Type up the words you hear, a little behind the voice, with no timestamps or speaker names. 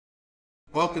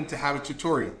Welcome to Habit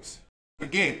Tutorials.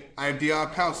 Again, I am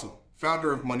Dion Council,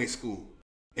 founder of Money School.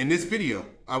 In this video,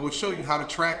 I will show you how to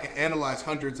track and analyze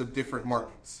hundreds of different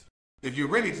markets. If you're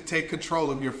ready to take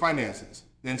control of your finances,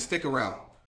 then stick around.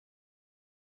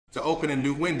 To open a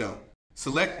new window,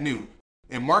 select New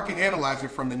and Market Analyzer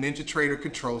from the NinjaTrader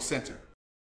Control Center.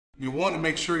 You'll want to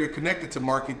make sure you're connected to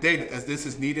market data as this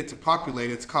is needed to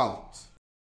populate its columns.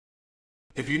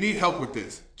 If you need help with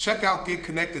this, check out Get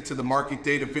Connected to the Market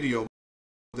Data video.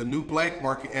 The new blank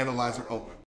Market Analyzer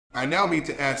open. I now need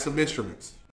to add some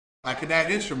instruments. I can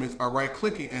add instruments by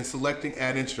right-clicking and selecting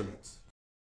Add Instruments.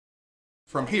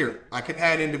 From here, I can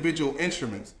add individual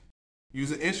instruments,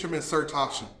 use an instrument search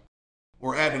option,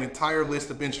 or add an entire list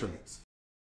of instruments.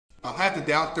 I'll have the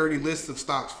Dow 30 list of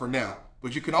stocks for now,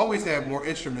 but you can always add more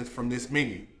instruments from this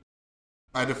menu.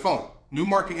 By default, new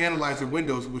Market Analyzer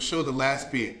windows will show the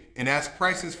last bid and ask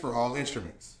prices for all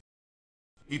instruments.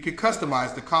 You can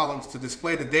customize the columns to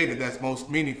display the data that's most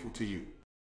meaningful to you.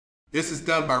 This is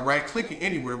done by right-clicking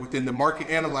anywhere within the Market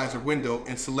Analyzer window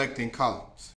and selecting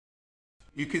Columns.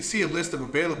 You can see a list of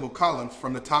available columns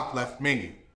from the top left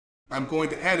menu. I'm going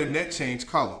to add a net change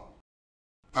column.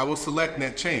 I will select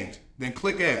Net Change, then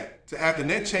click Add to add the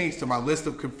net change to my list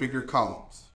of configured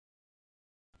columns.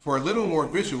 For a little more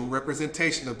visual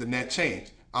representation of the net change,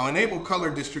 I'll enable color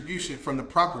distribution from the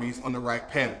properties on the right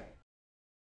panel.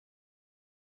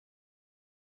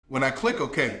 When I click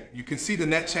OK, you can see the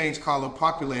net change column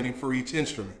populating for each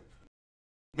instrument.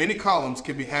 Many columns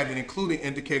can be added including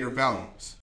indicator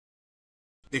values.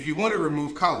 If you want to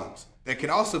remove columns, that can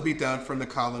also be done from the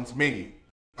Columns menu.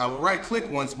 I will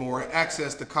right-click once more and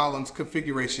access the Columns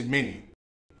configuration menu.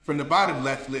 From the bottom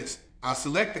left list, I'll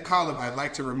select the column I'd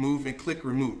like to remove and click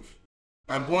Remove.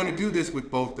 I'm going to do this with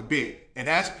both the bid and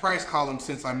ask price columns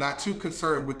since I'm not too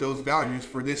concerned with those values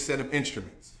for this set of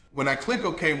instruments. When I click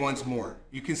OK once more,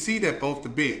 you can see that both the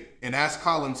bid and ask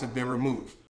columns have been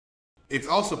removed. It's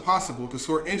also possible to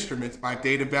sort instruments by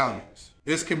data values.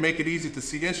 This can make it easy to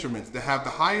see instruments that have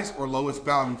the highest or lowest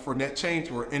value for net change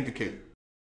or indicator.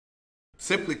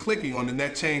 Simply clicking on the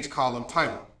net change column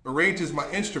title arranges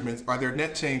my instruments by their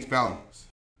net change values.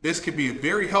 This can be a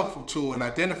very helpful tool in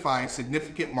identifying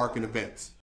significant market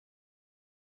events.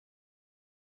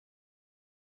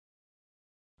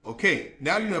 Okay,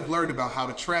 now you have learned about how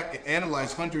to track and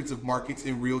analyze hundreds of markets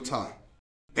in real time.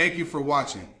 Thank you for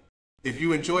watching. If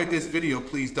you enjoyed this video,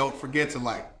 please don't forget to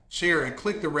like, share, and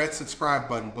click the red subscribe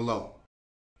button below.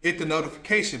 Hit the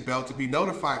notification bell to be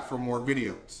notified for more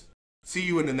videos. See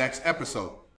you in the next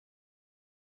episode.